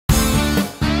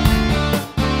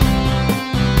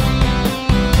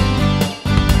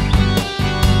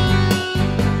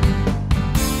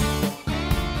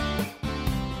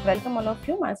of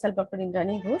you. Myself, Dr.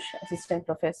 Indrani Ghosh, Assistant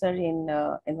Professor in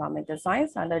Environmental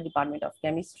Science under the Department of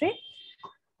Chemistry.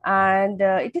 And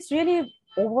it is really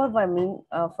overwhelming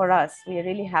for us. We are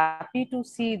really happy to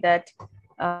see that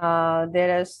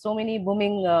there are so many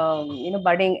booming,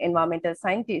 budding environmental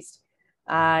scientists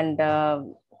and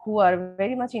who are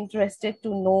very much interested to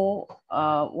know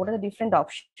what are the different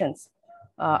options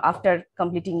after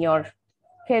completing your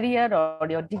career or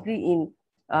your degree in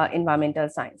environmental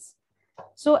science.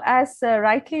 So as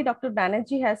rightly Dr.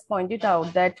 Banerjee has pointed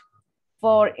out that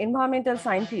for environmental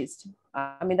scientists,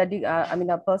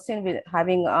 a person with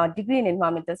having a degree in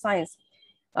environmental science,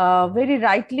 very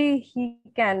rightly he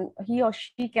or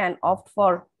she can opt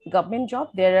for government job.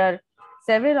 There are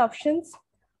several options,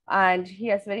 and he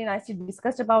has very nicely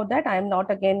discussed about that. I am not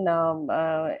again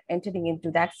entering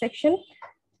into that section.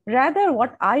 Rather,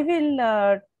 what I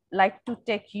will like to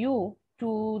take you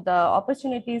to the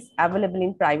opportunities available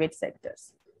in private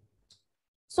sectors.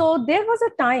 So there was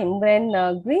a time when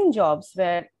green jobs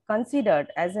were considered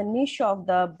as a niche of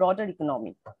the broader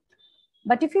economy.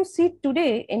 But if you see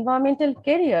today, environmental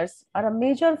careers are a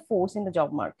major force in the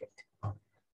job market.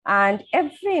 And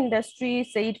every industry,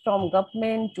 say it from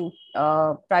government to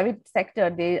private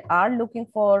sector, they are looking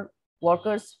for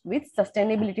workers with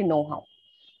sustainability know-how.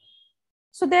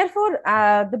 So therefore,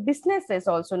 the businesses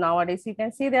also nowadays, you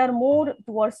can see they are more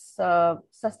towards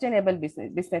sustainable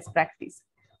business practice.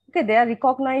 Okay, they are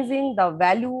recognizing the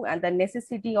value and the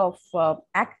necessity of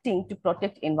acting to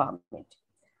protect environment.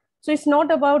 So it's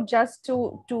not about just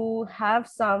to have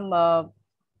some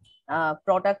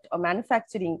product or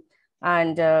manufacturing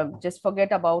and just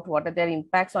forget about what are their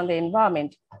impacts on the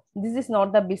environment. This is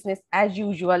not the business as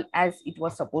usual as it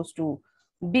was supposed to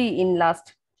be in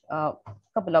last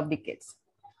couple of decades.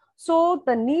 So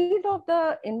the need of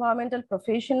the environmental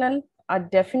professional are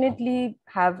definitely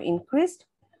have increased.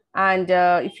 And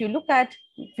if you look at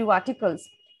a few articles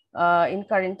in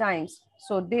current times,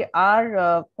 so they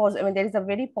are, there is a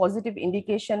very positive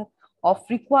indication of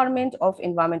requirement of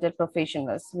environmental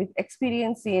professionals with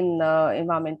experience in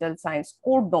environmental science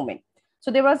core domain. So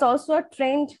there was also a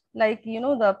trend like,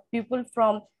 the people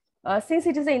from, since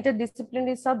it is an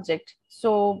interdisciplinary subject,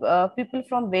 so people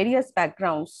from various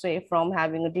backgrounds, say from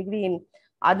having a degree in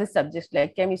other subjects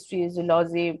like chemistry,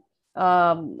 zoology,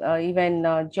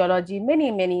 even geology,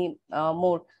 many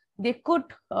more, they could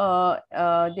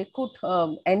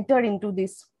enter into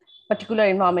this particular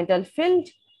environmental field.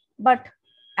 But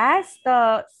as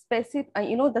the specific,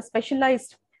 the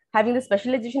specialized, having the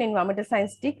specialization in environmental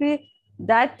science degree,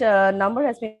 that number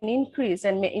has been increased,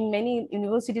 and in many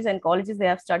universities and colleges they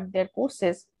have studied their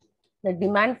courses. The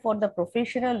demand for the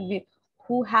professional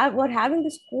who are having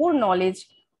this core knowledge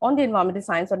on the environmental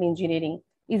science or engineering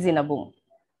is in a boom.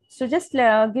 So just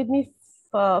give me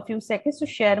a few seconds to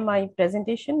share my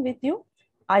presentation with you.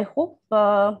 I hope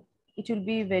it will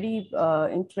be very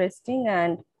interesting,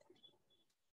 and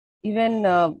even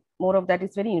more of that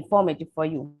is very informative for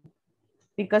you.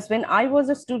 Because when I was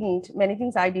a student, many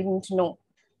things I didn't know.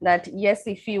 That yes,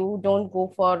 if you don't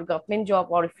go for government job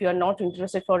or if you are not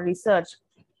interested for research,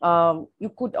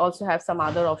 you could also have some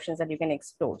other options that you can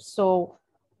explore. So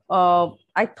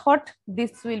I thought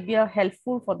this will be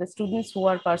helpful for the students who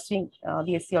are pursuing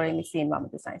BSc or MSc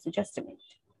Environmental Science. So just a minute.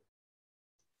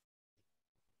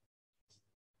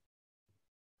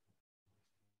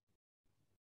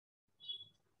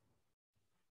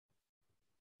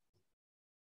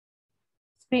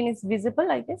 Screen is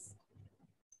visible, I guess.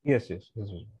 Yes,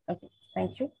 visible. Okay,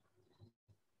 thank you.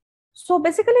 So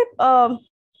basically,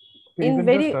 in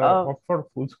very opt for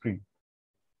full screen.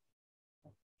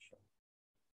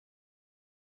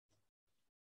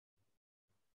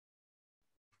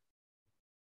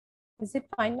 Is it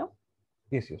fine now?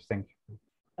 Yes, thank you.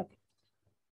 Okay.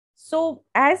 So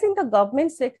as in the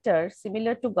government sector,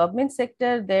 similar to government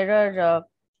sector, there are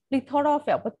plethora of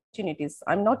opportunities.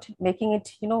 I'm not making it,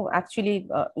 actually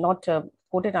not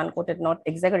quoted, unquoted, not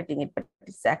exaggerating it, but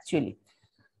it's actually.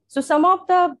 So some of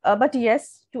the, but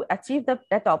yes, to achieve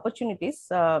that opportunities,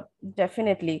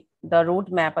 definitely the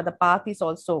roadmap or the path is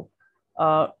also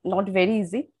not very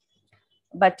easy.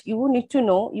 But you need to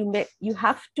know, you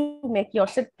have to make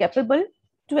yourself capable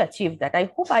to achieve that. I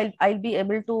hope I'll be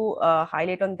able to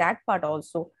highlight on that part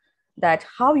also, that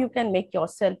how you can make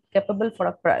yourself capable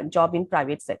for a job in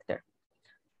private sector.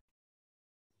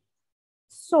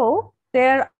 So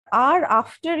there are,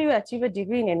 after you achieve a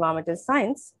degree in environmental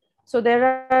science, so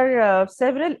there are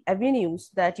several avenues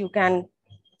that you can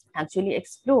actually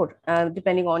explore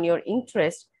depending on your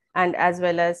interest and as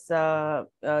well as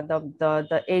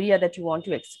the area that you want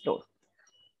to explore.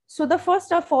 So the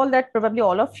first of all that probably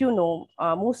all of you know,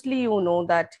 mostly you know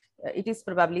that it is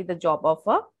probably the job of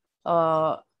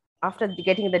after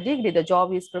getting the degree, the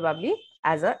job is probably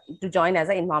to join as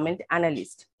an environment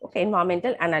analyst. Okay,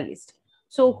 environmental analyst.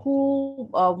 So who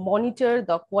monitor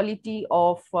the quality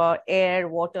of air,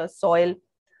 water, soil,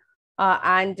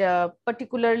 and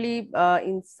particularly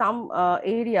in some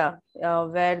area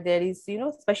where there is,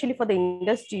 especially for the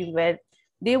industry where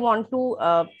they want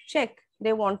to check,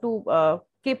 they want to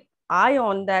keep eye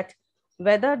on that,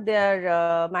 whether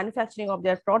their manufacturing of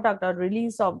their product or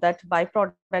release of that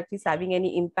byproduct is having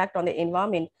any impact on the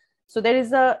environment. So there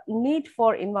is a need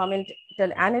for environmental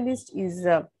analyst is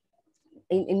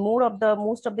in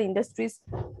most of the industries,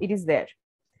 it is there.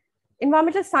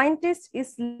 Environmental scientist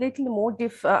is little more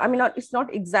it's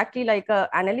not exactly like a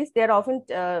analyst. They are often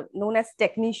known as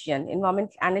technician.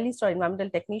 Environmental analyst or environmental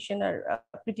technician are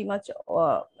pretty much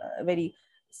very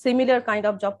similar kind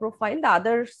of job profile. The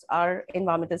others are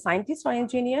environmental scientist or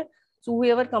engineer. So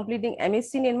whoever completing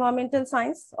MSc in environmental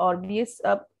science or BS,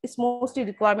 is mostly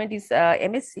requirement is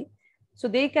MSc. So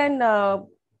they can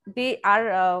they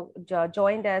are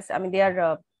joined as, they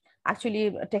are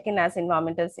actually taken as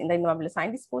environmentalists in the environmental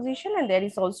scientist position. And there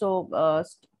is also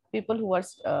people who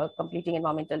are completing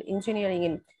environmental engineering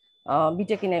in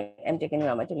BTech in MTech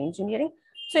environmental engineering.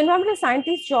 So environmental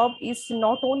scientist job is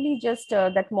not only just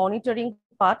that monitoring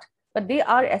part, but they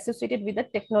are associated with the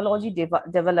technology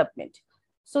development.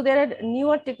 So there are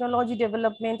newer technology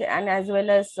development, and as well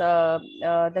as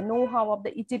the know-how of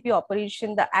the ETP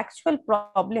operation, the actual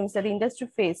problems that the industry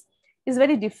face is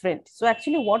very different. So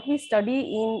actually what we study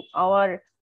in our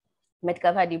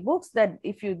Metcalfe books, that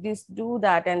if you do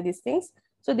that and these things,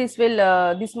 so this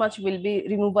much will be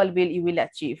removable, you will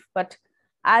achieve. But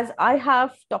as I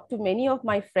have talked to many of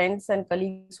my friends and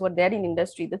colleagues who are there in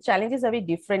industry, the challenges are very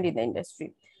different in the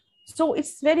industry. So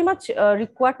it's very much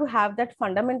required to have that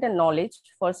fundamental knowledge,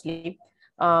 firstly,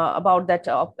 about that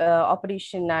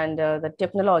operation and the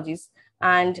technologies,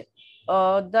 and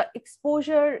the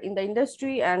exposure in the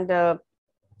industry, and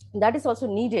that is also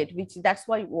needed, that's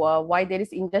why there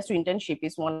is industry internship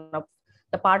is one of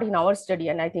the part in our study.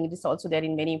 And I think it is also there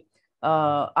in many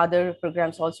other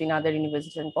programs also in other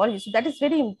universities and colleges. So that is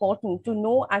very important to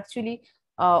know actually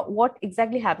what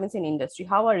exactly happens in industry,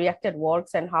 how a reactor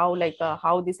works, and how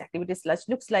this activity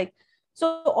looks like.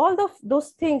 So all those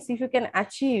things, if you can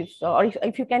achieve, or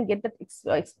if you can get that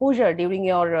exposure during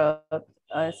your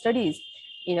studies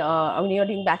when you're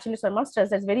doing bachelor's or master's,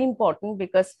 that's very important,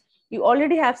 because you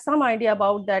already have some idea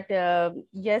about that.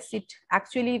 Yes, it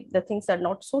actually, the things are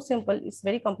not so simple, it's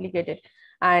very complicated,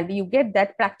 and you get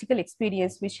that practical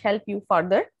experience which help you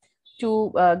further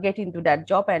to get into that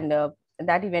job, and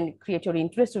that even create your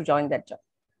interest to join that job.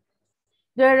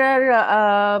 There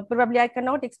are probably I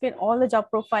cannot explain all the job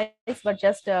profiles, but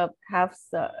just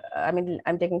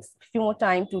I'm taking a few more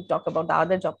time to talk about the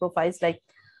other job profiles. Like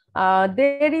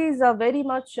there is a very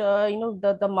much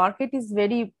the market is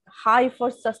very high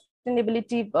for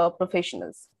sustainability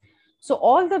professionals. So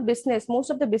all the business,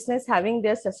 most of the business having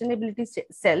their sustainability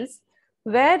cells,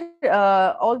 where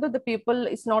although the people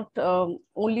is not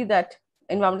only that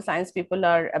environmental science people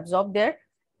are absorbed there,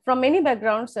 from many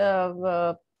backgrounds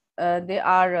they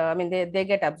are they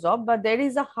get absorbed, but there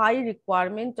is a high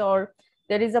requirement, or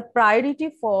there is a priority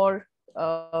for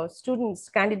students,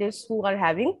 candidates who are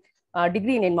having a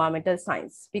degree in environmental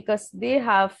science, because they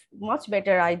have much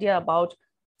better idea about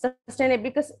sustainability.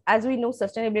 Because as we know,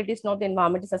 sustainability is not the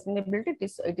environmental sustainability,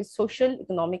 it is social,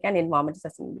 economic, and environmental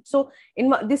sustainability. So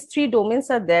these three domains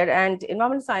are there, and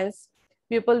environmental science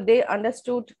people, they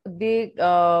understood, they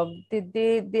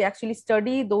actually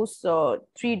study those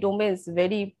three domains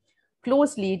very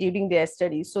closely during their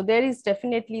studies. So there is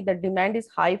definitely, the demand is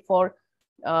high for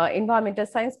environmental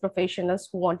science professionals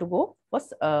who want to go for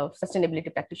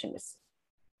sustainability practitioners.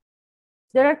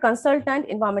 There are consultant,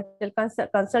 environmental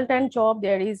consultant job.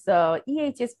 There is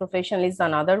EHS professional is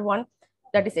another one,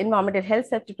 that is environmental health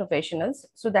safety professionals.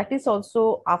 So that is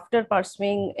also after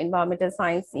pursuing environmental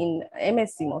science in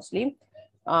MSc mostly.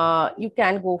 You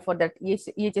can go for that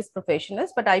EHS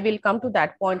professionals, but I will come to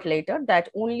that point later, that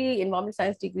only environmental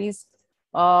science degrees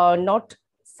not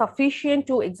sufficient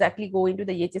to exactly go into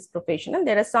the EHS professional.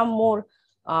 There are some more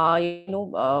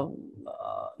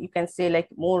you can say like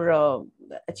more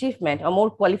achievement or more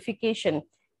qualification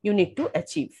you need to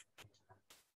achieve.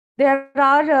 There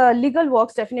are legal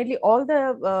works, definitely all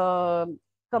the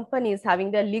companies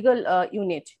having their legal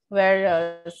unit,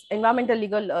 where environmental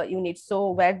legal units,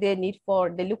 so where they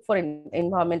look for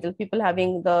environmental people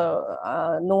having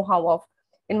the know-how of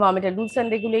environmental rules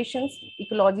and regulations.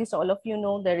 Ecologists, all of you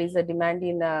know, there is a demand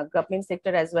in government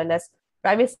sector as well as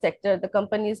private sector. The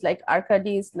companies like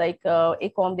Arcadis, like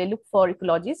AECOM, they look for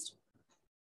ecologists.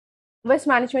 Waste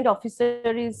management officer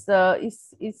is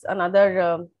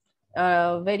another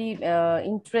very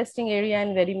interesting area,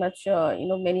 and very much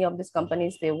many of these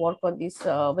companies, they work on this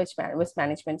waste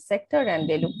management sector, and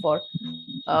they look for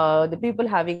the people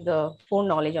having the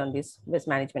foreknowledge on this waste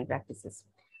management practices.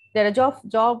 There are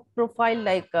job profile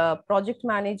like project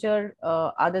manager.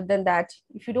 Other than that,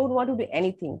 if you don't want to do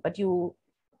anything, but you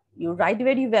write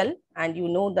very well, and you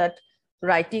know that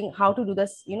writing, how to do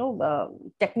this,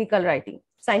 technical writing,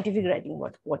 scientific writing,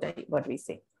 what we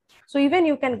say. So even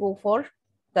you can go for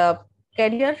the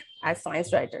career as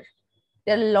science writer.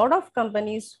 There are a lot of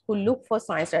companies who look for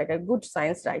science writer, good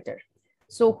science writer.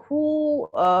 So who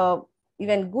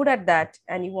even good at that,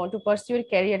 and you want to pursue a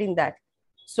career in that.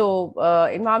 So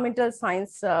environmental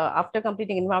science, after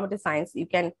completing environmental science, you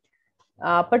can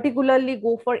particularly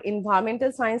go for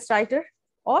environmental science writer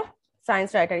or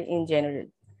science writer in general.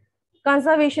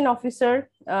 Conservation officer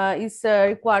is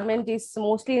requirement is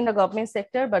mostly in the government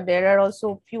sector, but there are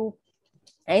also few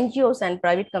NGOs and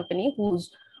private company who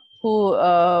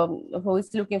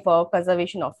is looking for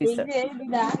conservation officer.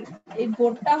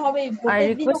 I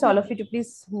request all of you to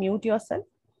please mute yourself.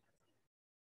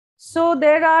 So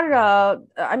there are,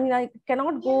 I mean, I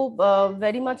cannot go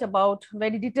very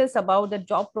details about the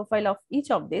job profile of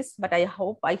each of this, but I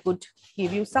hope I could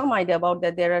give you some idea about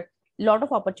that. There are a lot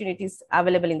of opportunities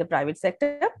available in the private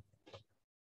sector.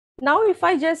 Now, if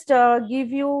I just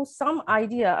give you some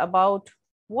idea about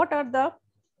what are the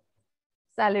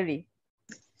salary.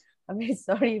 I'm very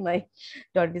sorry, my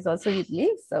daughter is also with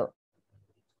me. So,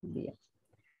 yeah.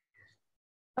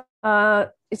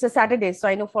 It's a Saturday, so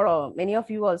I know for many of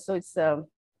you also it's a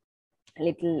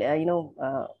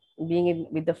little, being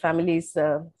with the families,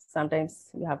 sometimes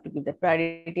you have to give the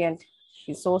priority, and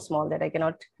she's so small that I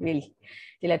cannot really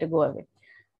let her go away.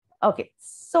 Okay,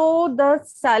 so the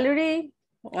salary,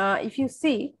 if you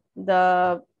see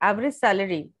the average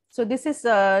salary, so this is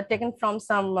taken from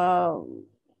some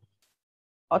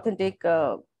authentic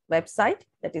website,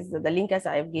 that is the link as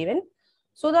I have given.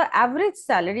 So the average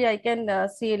salary I can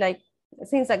see, like,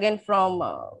 since again from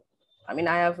I mean,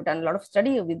 I have done a lot of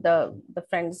study with the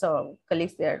friends or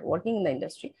colleagues they are working in the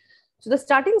industry. So the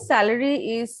starting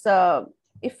salary is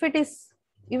if it is,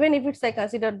 even if it's I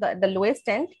consider the lowest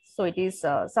end, so it is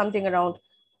something around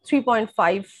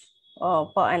 3.5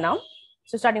 per annum.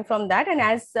 So starting from that, and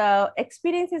as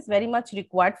experience is very much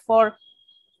required for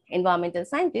environmental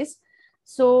scientists,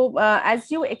 so as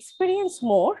you experience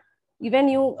more, even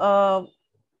you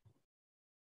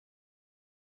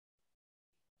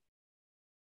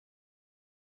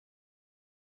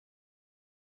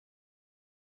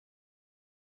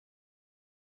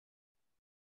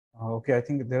Okay, I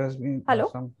think there has been Hello?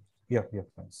 some. Yeah.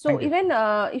 So even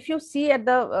if you see at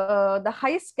the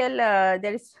highest scale,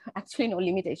 there is actually no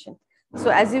limitation. So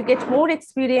as you get more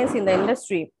experience in the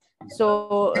industry,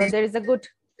 so there is a good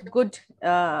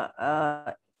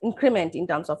increment in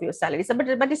terms of your salary. So,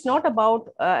 but it's not about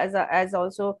as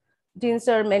also Dean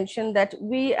sir mentioned, that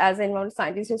we as environmental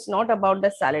scientists, it's not about the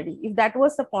salary. If that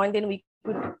was the point, then we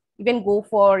could even go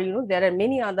for, there are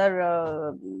many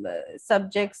other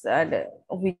subjects, and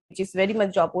which is very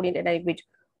much job oriented, and which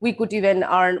we could even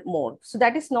earn more. So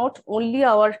that is not only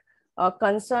our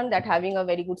concern, that having a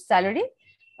very good salary,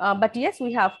 but yes,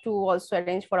 we have to also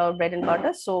arrange for our bread and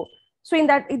butter. So in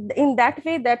that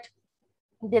way, that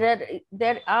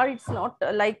there are it's not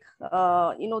like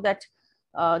that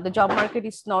the job market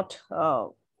is not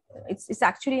it's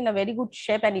actually in a very good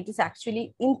shape, and it is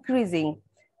actually increasing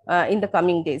in the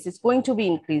coming days. It's going to be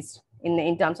increased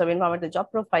in terms of environmental job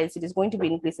profiles. It is going to be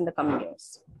increased in the coming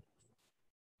years.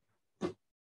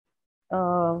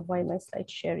 Why my slide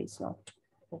share is not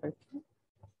working?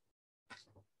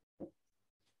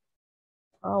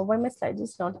 Why my slide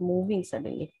is not moving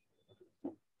suddenly?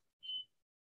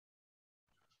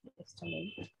 Just a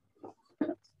minute.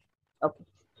 Okay.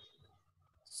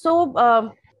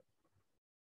 So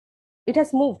it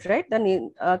has moved, right?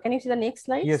 Can you see the next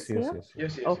slide? Yes.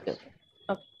 Okay.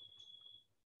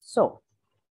 So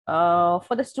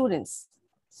for the students,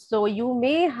 so you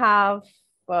may have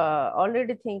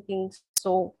already thinking,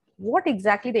 so what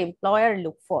exactly the employer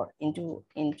look for into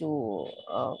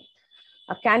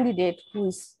a candidate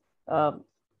who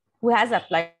has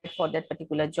applied for that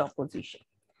particular job position.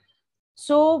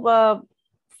 So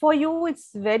for you,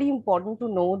 it's very important to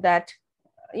know that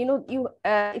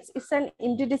it's an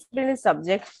interdisciplinary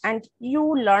subject, and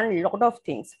you learn a lot of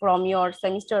things from your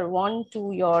semester 1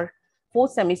 to your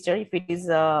 4th semester. If it is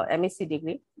a MSc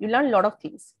degree, you learn a lot of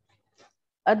things.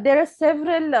 There are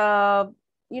several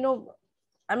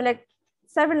like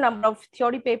several number of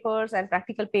theory papers and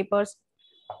practical papers,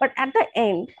 but at the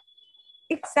end,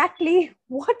 exactly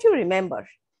what you remember.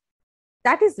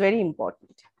 That is very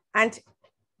important. And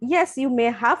yes, you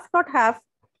may have not have,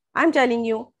 I'm telling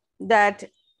you that,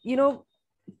 you know,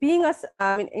 being a,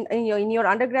 I mean, in your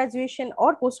undergraduation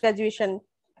or post-graduation,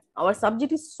 our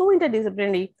subject is so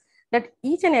interdisciplinary that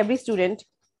each and every student,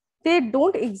 they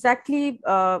don't exactly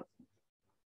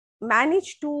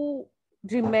manage to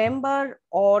remember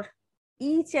or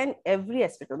each and every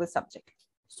aspect of the subject.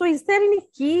 So is there any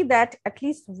key that at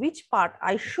least which part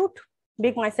I should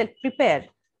make myself prepare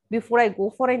before I go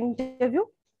for an interview?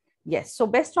 Yes. So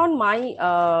based on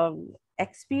my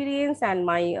experience and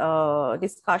my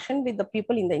discussion with the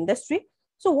people in the industry,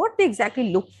 so what they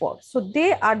exactly look for? So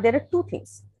there are two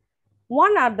things.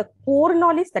 One are the core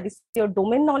knowledge, that is your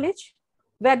domain knowledge,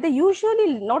 where they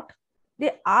usually not,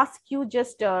 they ask you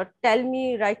just tell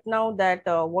me right now that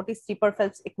what is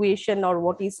Ripper-Phelps equation or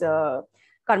what is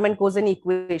Karman-Cozen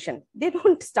equation. They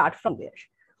don't start from there.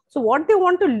 So what they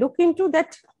want to look into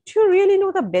that, do you really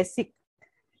know the basic?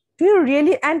 Do you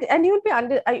really, and you'll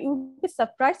be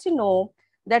surprised to know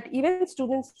that even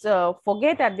students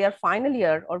forget at their final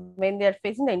year or when they're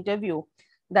facing the interview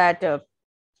that, you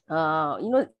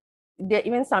know, they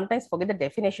even sometimes forget the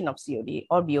definition of COD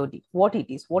or BOD, what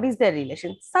it is, what is their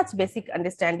relation. Such basic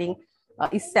understanding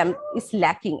is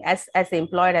lacking, as the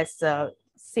employer has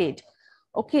said.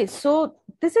 Okay, so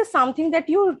this is something that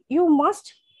you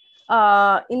must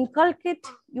inculcate.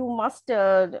 You must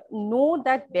know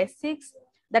that basics,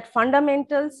 that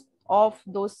fundamentals of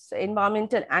those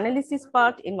environmental analysis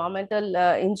part, environmental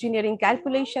engineering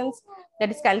calculations, that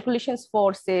is calculations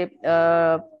for say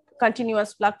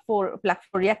continuous plug for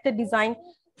reactor design.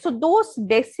 So those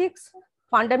basics,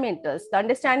 fundamentals, the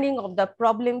understanding of the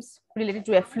problems related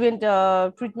to effluent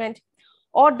treatment,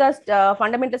 or the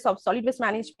fundamentals of solid waste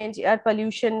management, air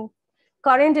pollution,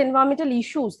 current environmental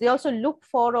issues. They also look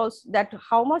for us that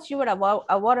how much you are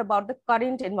aware about the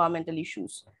current environmental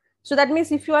issues. So that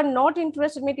means if you are not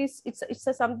interested, maybe it's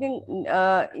a something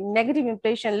negative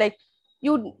impression, like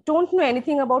you don't know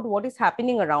anything about what is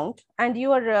happening around and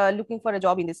you are looking for a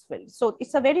job in this field. So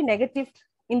it's a very negative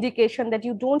indication that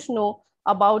you don't know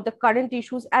about the current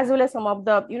issues as well as some of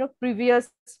the, you know, previous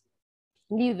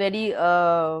very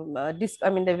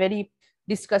the very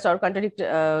discussed or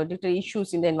contradictory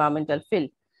issues in the environmental field.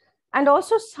 And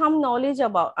also some knowledge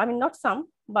about, I mean, not some,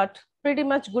 but pretty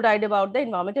much good idea about the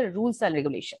environmental rules and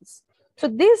regulations. So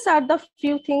these are the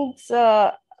few things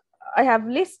I have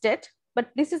listed, but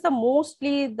this is the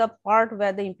mostly the part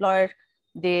where the employer,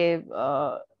 they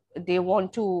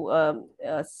want to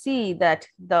see that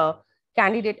the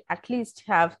candidate at least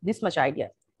have this much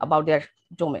idea about their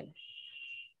domain.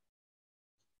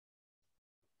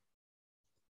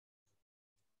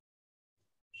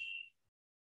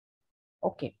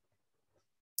 Okay.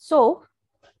 So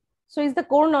is the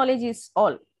core knowledge is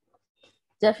all.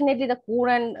 Definitely the core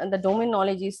and the domain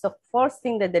knowledge is the first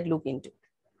thing that they look into.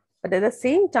 But at the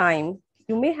same time,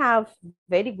 you may have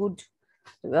very good,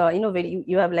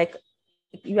 you have like,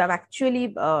 you have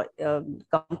actually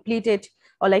completed,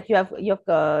 or like you have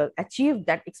achieved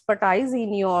that expertise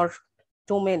in your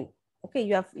domain. Okay,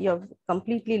 you have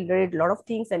completely read a lot of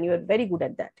things and you are very good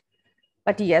at that.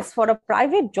 But yes, for a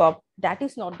private job, that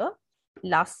is not the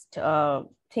last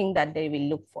thing that they will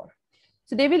look for.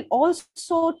 So they will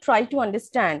also try to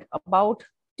understand about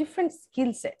different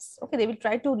skill sets. Okay, they will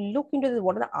try to look into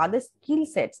what are the other skill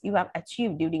sets you have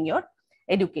achieved during your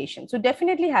education. So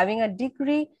definitely having a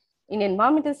degree in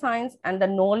environmental science and the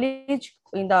knowledge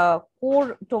in the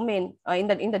core domain, in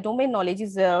the domain knowledge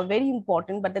is very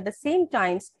important. But at the same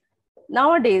times,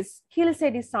 nowadays skill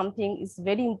set is something is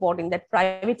very important that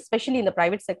private, especially in the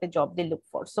private sector job, they look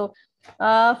for. So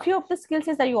few of the skill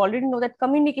sets that you already know, that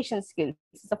communication skills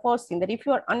is the first thing, that if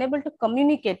you are unable to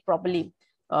communicate properly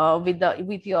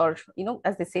with your, you know,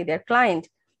 as they say, their client,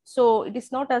 so it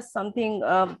is not as something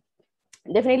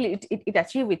definitely it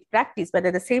achieve with practice, but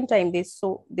at the same time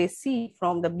they see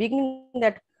from the beginning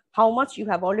that how much you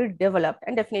have already developed,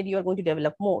 and definitely you are going to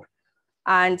develop more.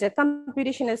 And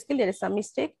computational skill, there is some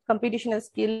mistake. Computational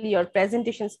skill, your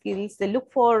presentation skills, they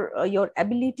look for your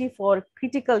ability for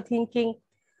critical thinking.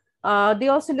 They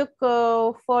also look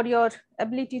for your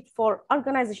ability for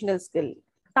organizational skill,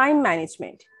 time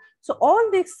management. So all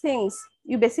these things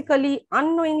you basically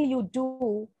unknowingly you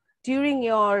do during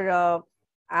your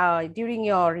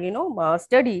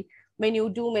study, when you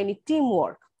do many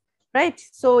teamwork, right?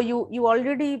 So you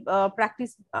already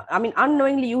practice, I mean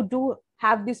unknowingly you do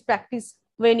have this practice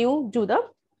when you do the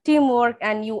teamwork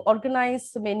and you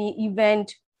organize many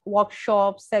event,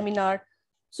 workshops, seminar.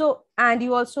 So and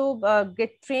you also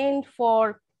get trained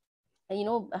for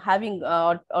having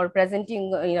or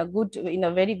presenting in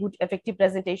a very good effective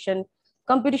presentation,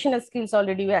 computational skills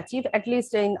already we achieve. At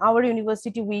least in our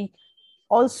university, we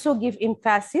also give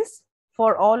emphasis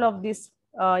for all of this,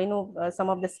 some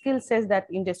of the skill sets that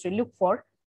industry look for,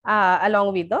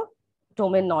 along with the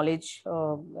domain knowledge,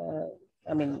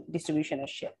 distribution or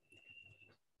share.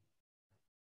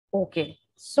 Okay,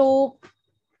 so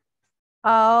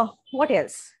what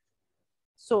else?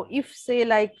 So if say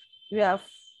like you have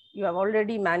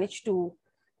already managed to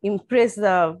impress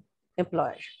the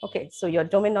employer, okay, so your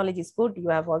domain knowledge is good, you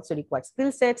have also required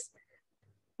skill sets.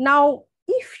 Now,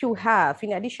 if you have,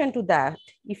 in addition to that,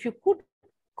 if you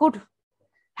could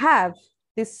have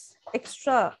this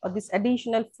extra or this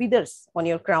additional feathers on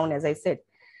your crown, as I said,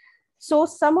 so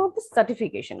some of the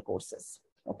certification courses.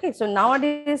 Okay, so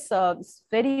nowadays it's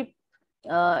very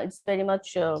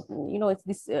much it's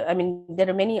this. There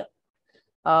are many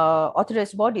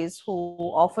authorized bodies who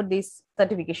offer these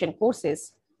certification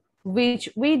courses, which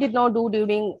we did not do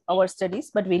during our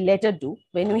studies, but we later do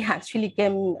when we actually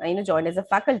came, joined as a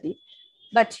faculty.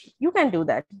 But you can do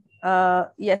that.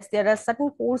 Yes, there are certain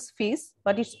course fees,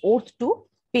 but it's worth to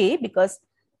pay, because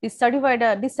this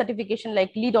certification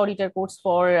like lead auditor course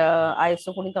for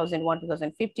ISO 14001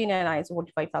 2015 and ISO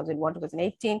 45001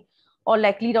 2018, or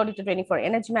like lead auditor training for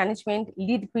energy management,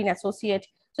 lead green associate.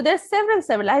 So there are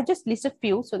several. I just listed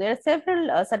few. So there are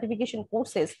several certification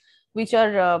courses which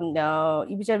are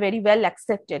very well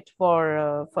accepted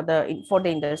for the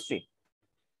industry.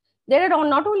 There are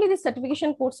not only the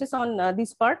certification courses on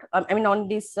this part, on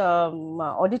this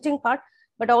auditing part,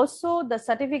 but also the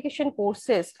certification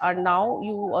courses are now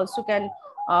you also can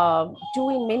do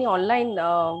in many online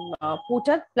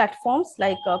portal platforms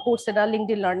like Coursera,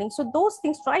 LinkedIn Learning. So those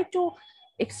things, try to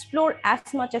explore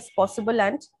as much as possible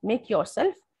and make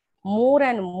yourself more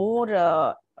and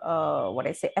more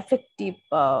effective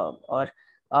or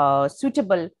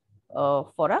suitable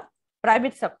for a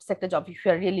private sector job if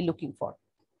you are really looking for.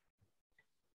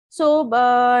 So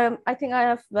I think I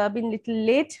have been a little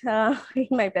late in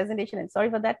my presentation, and sorry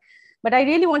for that. But I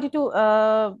really wanted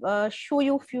to show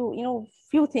you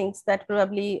few things that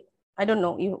probably, I don't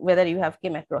know whether you have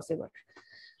came across ever.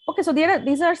 Okay, so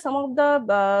these are some of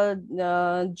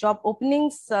the job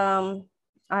openings I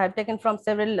have taken from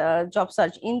several job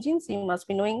search engines. You must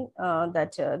be knowing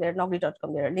that there are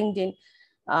Naukri.com, there are LinkedIn,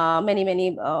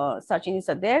 many search engines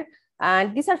are there.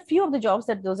 And these are few of the jobs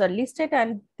that those are listed,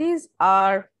 and these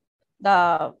are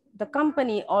the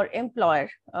company or employer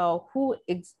who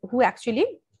actually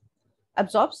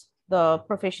absorbs the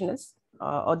professionals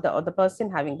or the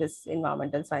person having this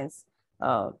environmental science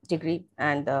degree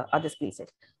and other skill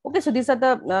set. Okay, so these are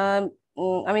the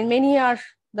many are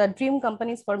the dream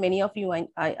companies for many of you,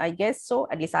 I guess so.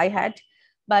 At least I had,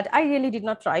 but I really did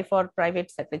not try for private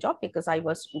sector job because I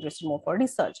was interested more for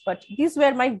research. But these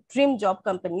were my dream job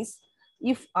companies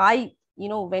if I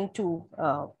went to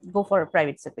go for a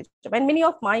private sector job. And many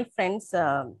of my friends,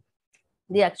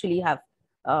 they actually have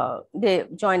they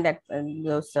joined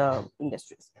those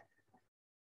industries.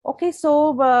 Okay,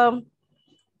 so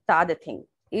the other thing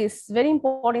is very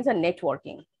important is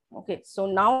networking. Okay, so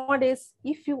nowadays,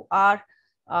 if you are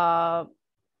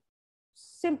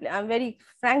simply, I'm very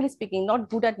frankly speaking, not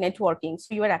good at networking,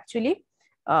 so you are actually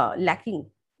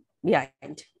lacking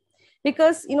behind.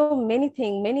 Because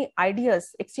many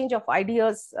ideas, exchange of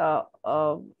ideas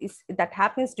that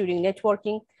happens during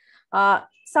networking.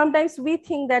 Sometimes we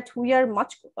think that we are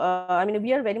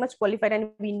we are very much qualified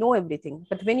and we know everything.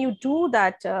 But when you do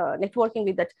that networking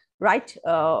with that right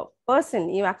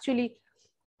person, you actually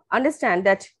understand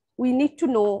that we need to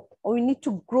know, or we need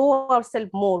to grow ourselves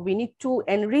more, we need to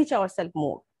enrich ourselves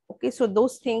more. Okay, so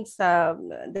those things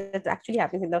that actually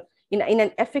happens in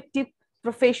an effective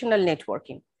professional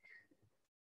networking.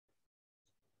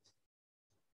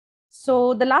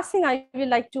 So the last thing I will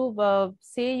like to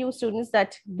say you students,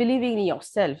 that believing in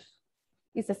yourself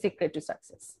is a secret to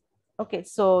success. Okay,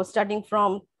 so starting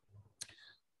from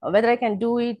whether I can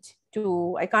do it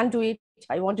to I can't do it,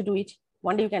 I want to do it.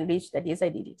 One day you can reach that, yes, I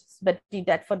did it. But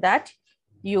for that,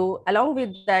 you, along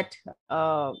with that,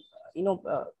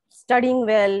 studying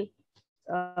well,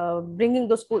 bringing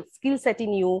those skill set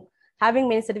in you, having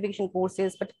many certification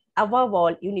courses, but above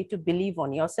all, you need to believe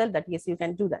on yourself that yes, you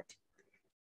can do that.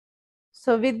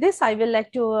 So with this, I will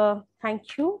like to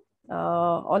thank you,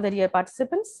 all the dear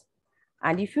participants.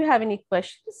 And if you have any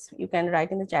questions, you can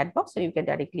write in the chat box, or you can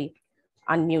directly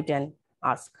unmute and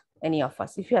ask any of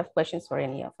us if you have questions for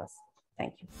any of us.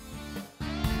 Thank you.